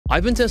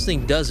I've been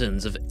testing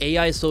dozens of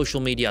AI social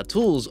media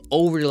tools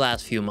over the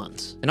last few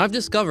months, and I've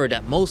discovered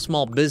that most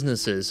small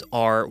businesses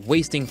are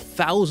wasting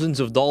thousands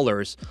of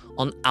dollars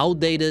on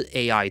outdated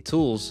AI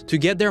tools to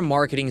get their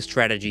marketing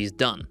strategies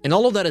done. And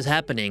all of that is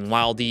happening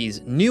while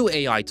these new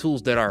AI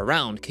tools that are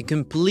around can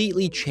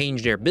completely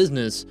change their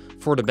business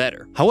for the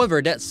better.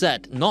 However, that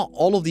said, not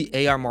all of the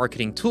AI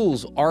marketing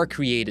tools are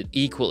created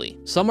equally.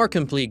 Some are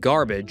complete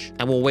garbage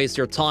and will waste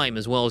your time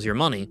as well as your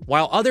money,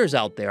 while others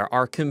out there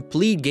are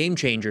complete game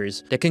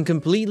changers that can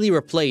completely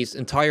replace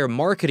entire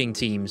marketing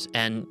teams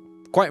and,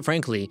 quite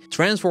frankly,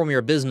 transform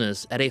your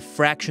business at a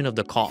fraction of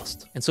the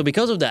cost. And so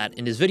because of that,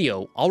 in this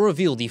video, I'll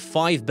reveal the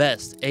 5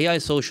 best AI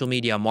social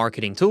media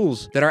marketing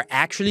tools that are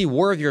actually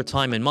worth your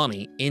time and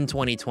money in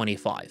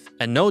 2025.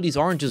 And no, these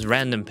aren't just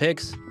random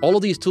picks. All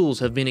of these tools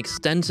have been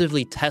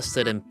extensively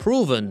tested and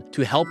proven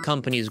to help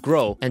companies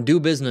grow and do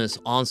business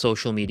on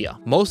social media.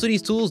 Most of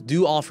these tools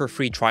do offer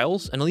free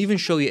trials, and I'll even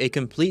show you a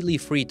completely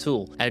free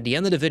tool at the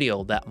end of the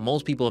video that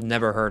most people have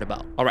never heard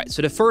about. Alright,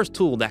 so the first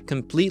tool that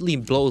completely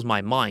blows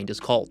my mind is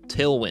called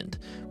Tailwind,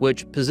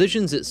 which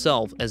positions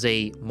itself as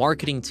a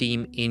marketing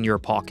team in your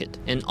pocket.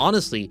 And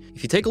honestly,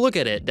 if you take a look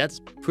at it, that's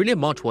pretty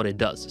much what it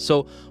does.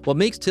 So what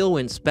makes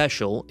Tailwind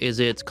special is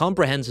its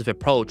comprehensive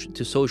approach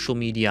to social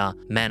media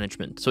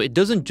management. So it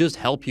doesn't just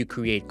help you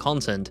create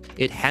content,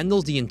 it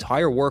handles the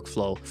entire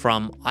workflow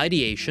from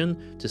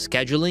ideation to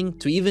scheduling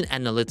to even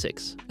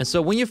analytics. And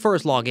so when you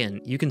first log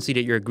in, you can see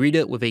that you're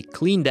greeted with a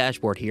clean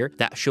dashboard here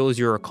that shows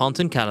your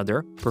content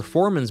calendar,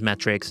 performance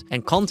metrics,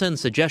 and content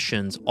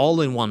suggestions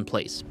all in one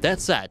place.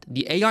 That said,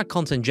 the AI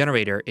content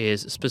generator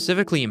is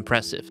specifically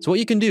impressive. So what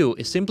you can do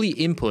is simply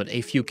input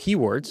a few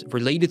keywords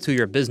related to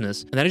your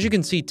business, and then as you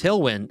can see,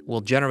 Tailwind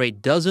will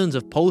generate dozens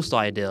of post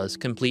ideas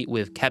complete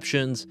with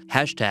captions,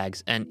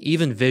 hashtags, and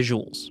even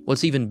visuals.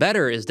 What's even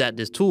better is that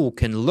this tool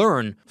can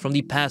learn from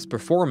the past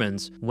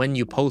performance when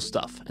you post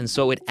stuff. And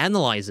so it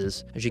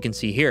analyzes, as you can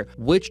see here,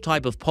 which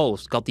type of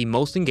post got the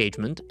most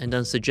engagement and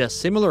then suggests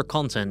similar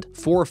content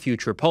for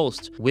future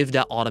posts with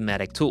that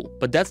automatic tool.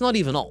 But that's not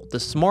even all. The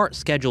smart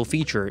schedule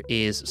feature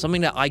is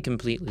something that I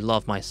completely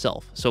love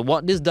myself. So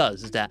what this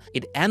does is that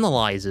it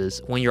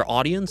analyzes when your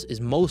audience is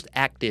most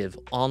active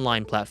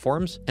online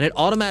platforms, and it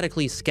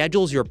automatically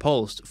schedules your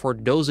post for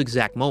those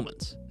exact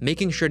moments,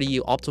 making sure that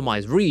you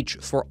optimize reach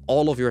for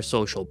all of your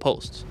social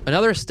posts.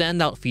 Another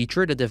standout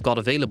feature that they've got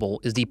available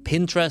is the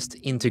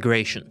Pinterest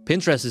integration.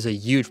 Pinterest is a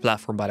huge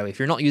platform, by the way. If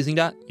you're not using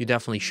that, you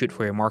definitely should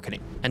for your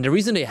marketing. And the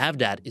reason they have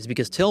that is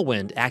because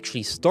Tailwind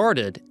actually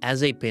started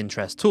as a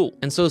Pinterest tool.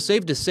 And so it's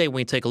safe to say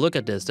when you take a look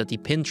at this that the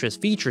Pinterest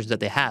features that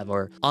they have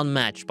are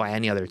unmatched by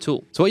any other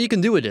tool. So what you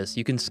can do with this,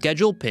 you can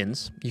schedule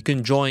pins, you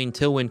can join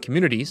Tailwind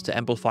communities to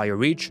amplify your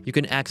reach, you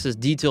can access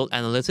detailed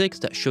analytics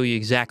that show you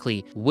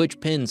exactly which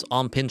pins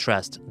on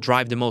Pinterest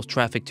drive the most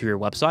traffic to your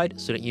website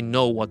so that you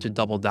know what to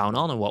double down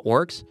on and what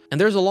works. And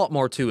there's a lot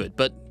more to it,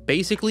 but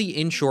basically,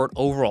 in short,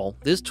 overall,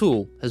 this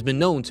tool has been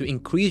known to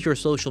increase your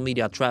social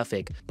media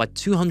traffic by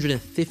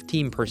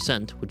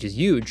 215%, which is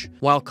huge,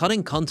 while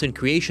cutting content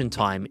creation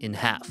time in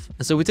half.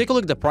 And so we take a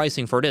look at the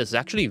pricing for this. It's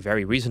actually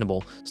very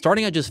reasonable.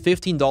 Starting at just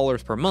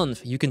 $15 per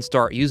month, you can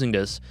start using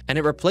this, and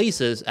it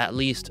replaces at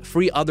least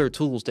 3 other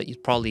tools that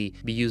you'd probably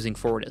be using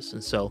for this.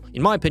 And so,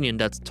 in my opinion,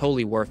 that's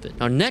totally worth it.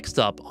 Now, next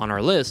up on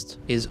our list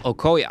is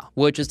Ocoya,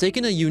 which has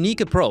taken a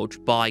unique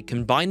approach by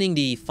combining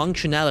the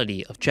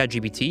functionality of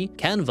ChatGPT,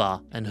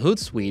 Canva, and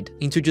Hootsuite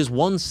into just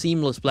one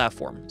seamless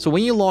platform. So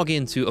when you log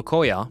into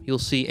Ocoya, you'll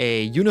see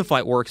a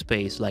unified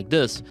workspace like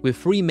this with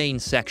 3 main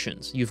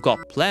sections. You've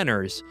got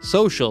planners,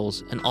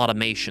 socials, and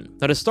automation.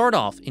 Now to start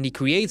off, in the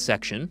create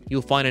section,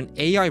 you'll find an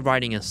AI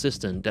writing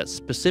assistant that's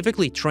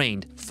specifically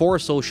trained for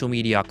social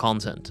media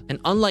content. And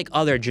unlike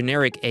other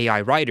generic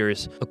AI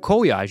writers,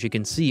 Ocoya, as you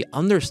can see,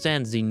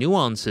 understands the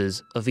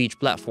nuances of each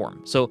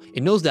platform. So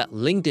it knows that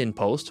LinkedIn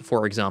posts,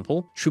 for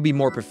example, should be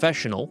more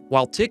professional,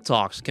 while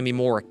TikToks can be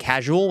more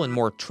casual and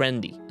more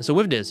trendy. And so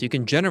with this, you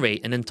can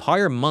generate an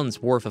entire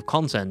month's worth of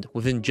content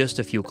within just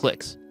a few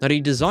clicks. Now the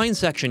design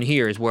section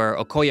here is where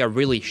Ocoya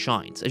really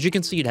shines. As you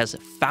can see, it has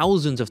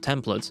thousands of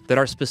templates that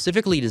are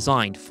specifically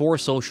designed for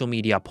social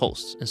media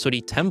posts. And so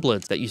the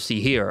templates that you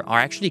see here are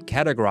actually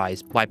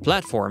categorized by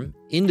platform,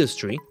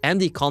 industry, and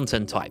the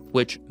content type,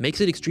 which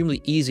makes it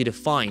extremely easy to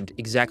find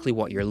exactly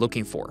what you're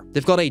looking for.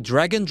 They've got a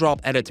drag and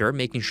drop editor,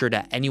 making sure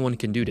that anyone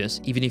can do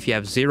this, even if you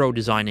have 0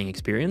 designing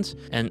experience,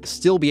 and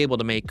still be able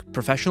to make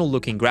professional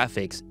looking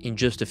graphics in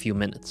just a few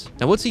minutes.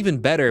 Now, what's even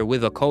better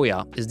with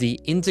Ocoya is the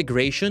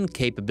integration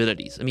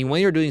capabilities. I mean,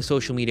 when you're doing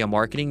social media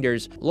marketing,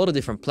 there's a lot of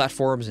different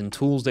platforms and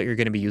tools that you're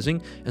going to be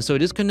using. And so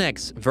this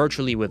connects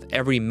virtually with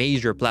every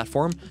major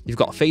platform. You've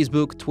got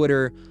Facebook,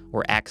 Twitter,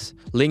 or X,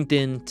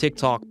 LinkedIn,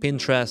 TikTok,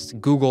 Pinterest,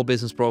 Google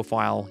Business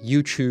Profile,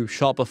 YouTube,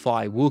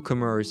 Shopify,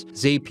 WooCommerce,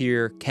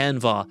 Zapier,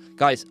 Canva.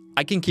 Guys,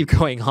 I can keep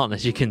going on,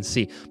 as you can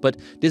see, but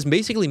this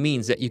basically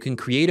means that you can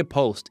create a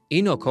post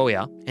in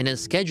Ocoya and then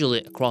schedule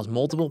it across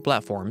multiple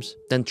platforms,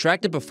 then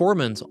track the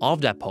performance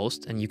of that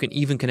post, and you can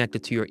even connect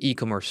it to your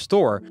e-commerce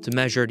store to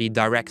measure the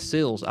direct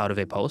sales out of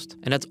a post,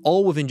 and that's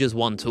all within just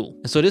one tool.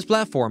 And so this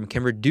platform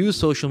can reduce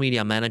social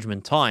media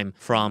management time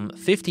from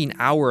 15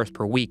 hours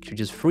per week to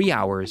just 3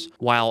 hours,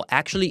 while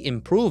actually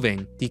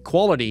improving the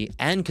quality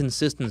and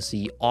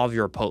consistency of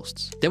your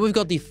posts. Then we've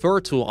got the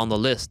third tool on the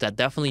list that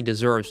definitely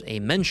deserves a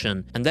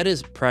mention, and that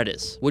is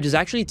Predis, which has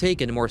actually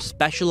taken a more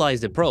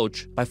specialized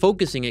approach by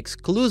focusing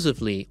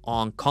exclusively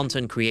on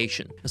content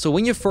creation. And so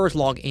when you first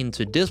log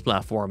into this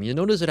platform, you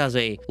notice it has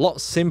a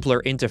lot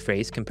simpler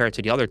interface compared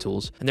to the other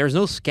tools, and there's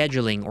no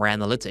scheduling or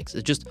analytics.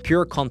 It's just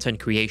pure content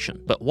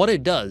creation. But what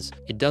it does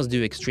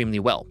do extremely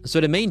well. So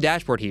the main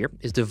dashboard here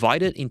is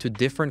divided into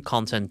different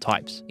content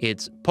types.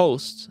 It's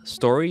posts,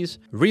 stories,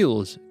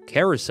 reels,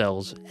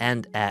 carousels,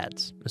 and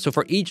ads. So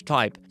for each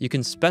type, you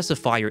can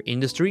specify your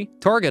industry,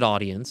 target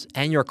audience,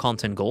 and your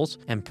content goals,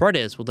 and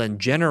Predis will then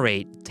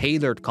generate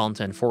tailored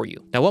content for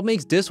you. Now, what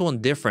makes this one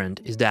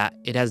different is that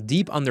it has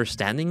deep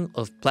understanding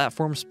of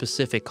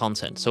platform-specific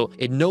content. So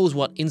it knows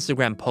what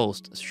Instagram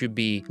posts should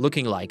be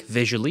looking like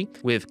visually,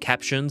 with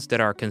captions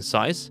that are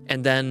concise.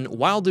 And then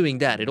while doing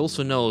that, it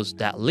also knows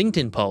that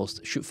LinkedIn posts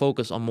should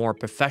focus on more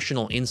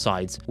professional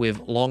insights with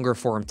longer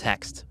form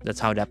text. That's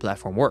how that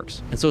platform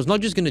works. And so it's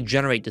not just going to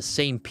generate the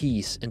same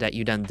piece and that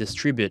you then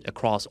distribute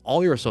across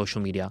all your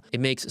social media. It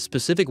makes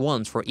specific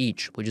ones for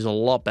each, which is a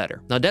lot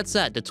better. Now that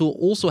said, the tool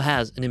also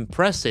has an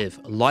impressive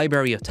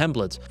library of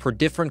templates for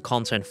different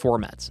content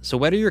formats. So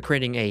whether you're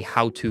creating a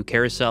how-to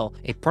carousel,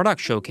 a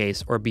product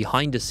showcase, or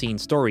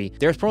behind-the-scenes story,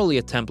 there's probably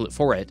a template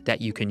for it that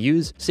you can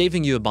use,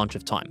 saving you a bunch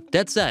of time.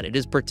 That said, it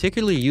is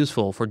particularly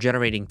useful for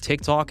generating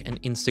TikTok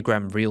and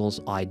Instagram Reels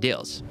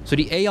ideas. So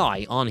the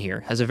AI on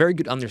here has a very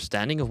good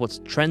understanding of what's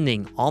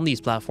trending on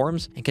these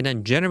platforms and can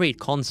then generate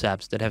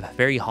concepts that have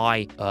very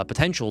high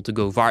potential to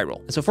go viral.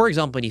 And so for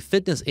example, in the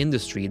fitness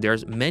industry,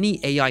 there's many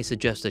AI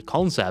suggested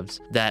concepts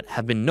that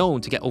have been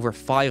known to get over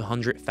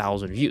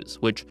 500,000 views,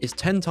 which is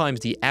 10 times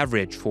the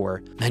average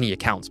for many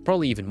accounts,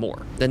 probably even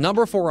more. The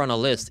number 4 on our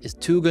list is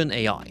Tugan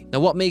AI.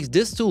 Now what makes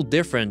this tool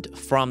different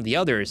from the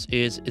others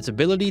is its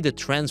ability to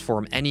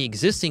transform any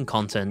existing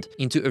content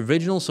into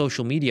original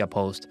social media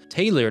posts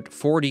tailored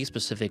for these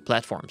specific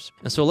platforms.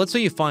 And so let's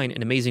say you find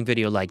an amazing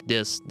video like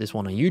this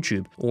one on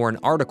YouTube, or an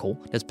article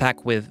that's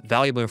packed with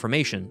valuable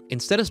information.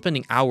 Instead of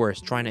spending hours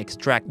trying to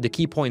extract the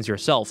key points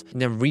yourself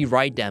and then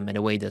rewrite them in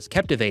a way that's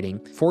captivating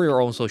for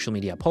your own social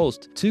media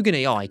post, Tugan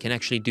AI can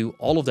actually do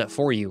all of that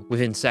for you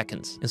within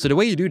seconds. And so the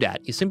way you do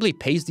that, you simply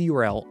paste the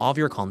URL of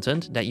your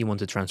content that you want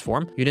to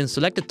transform. You then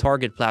select a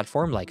target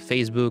platform like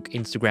Facebook,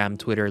 Instagram,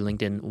 Twitter,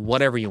 LinkedIn,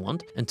 whatever you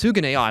want, and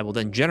Tugan AI will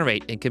then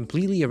generate a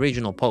completely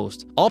original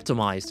post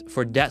optimized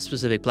for that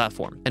specific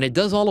platform. And it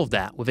does all of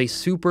that with a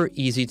super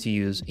easy to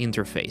use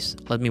interface.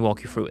 Let me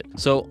walk you through it.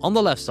 So on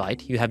the left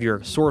side, you have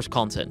your source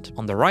content.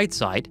 On the right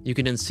side, you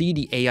can then see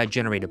the AI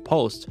generated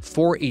post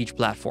for each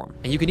platform.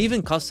 And you can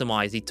even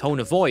customize the tone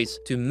of voice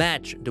to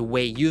match the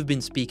way you've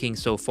been speaking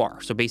so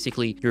far. So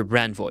basically your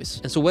brand voice.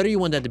 And so whether you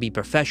want that to be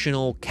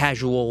professional,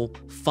 casual,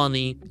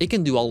 funny, it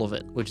can do all of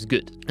it, which is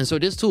good. And so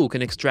this tool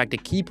can extract the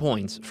key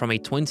points from a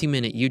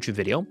 20-minute YouTube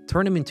video,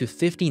 turn them into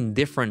 15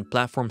 different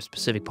platform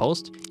specific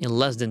posts in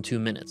less than 2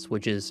 minutes,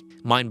 which is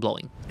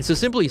mind-blowing. And so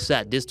simply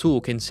said, this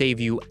tool can save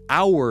you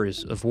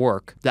hours of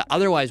work that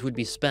otherwise would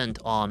be spent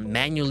on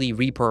manually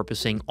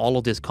repurposing all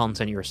of this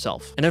content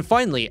yourself. And then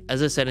finally,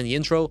 as I said in the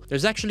intro,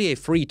 there's actually a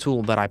free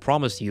tool that I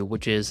promised you,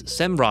 which is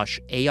Semrush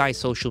AI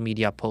Social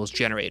Media Post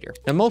Generator.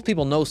 Now, most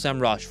people know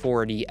Semrush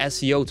for the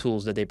SEO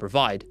tools that they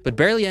provide, but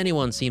barely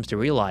anyone seems to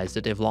realize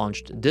that they've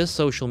launched this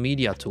social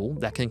media tool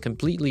that can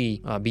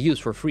completely be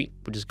used for free,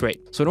 which is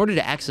great. So in order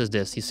to access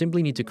this, you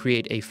simply need to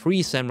create a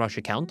free Semrush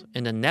account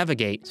and then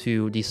navigate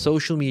to the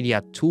social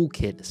media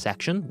toolkit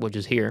section, which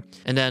is here.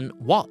 And then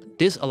what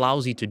this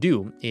allows you to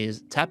do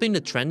is tap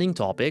into trending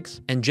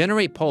topics and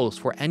generate posts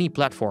for any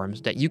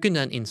platforms that you can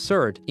then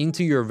insert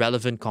into your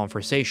relevant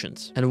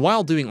conversations. And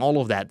while doing all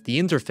of that, the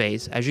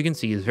interface, as you can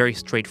see, is very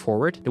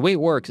straightforward. The way it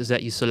works is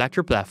that you select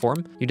your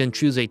platform, you then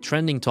choose a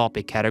trending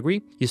topic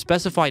category, you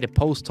specify the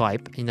post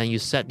type, and then you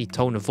set the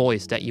tone of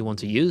voice that you want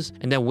to use.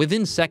 And then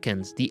within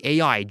seconds, the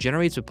AI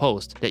generates a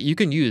post that you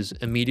can use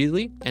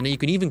immediately, and then you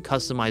can even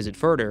customize it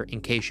further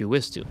in case you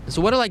wish to.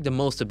 So what I like the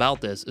most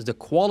about this is the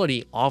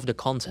quality of the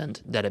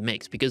content that it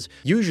makes, because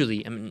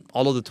usually, I mean,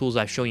 all of the tools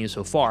I've shown you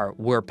so far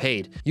were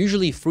paid.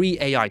 Usually free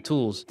AI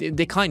tools,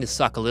 they kind of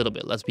suck a little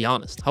bit, let's be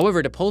honest.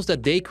 However, the posts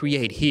that they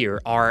create here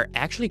are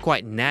actually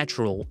quite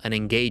natural and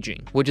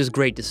engaging, which is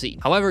great to see.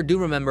 However, do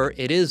remember,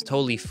 it is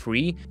totally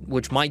free,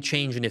 which might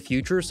change in the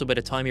future. So by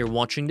the time you're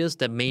watching this,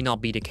 that may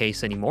not be the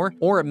case anymore,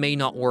 or it may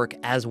not work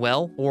as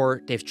well,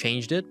 or they've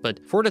changed it. But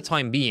for the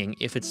time being,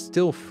 if it's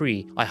still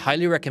free, I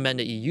highly recommend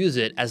that you use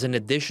it as an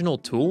additional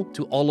tool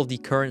to all of the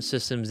current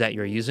systems that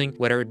you're using,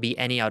 whether it be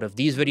any out of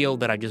these videos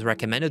that I just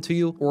recommended to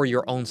you or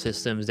your own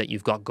systems that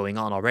you've got going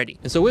on already.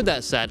 And so with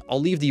that said, I'll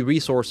leave the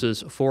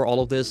resources for all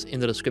of this in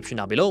the description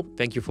down below.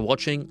 Thank you for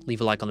watching.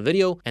 Leave a like on the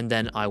video, and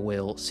then I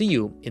will see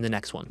you in the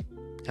next one.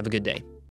 Have a good day.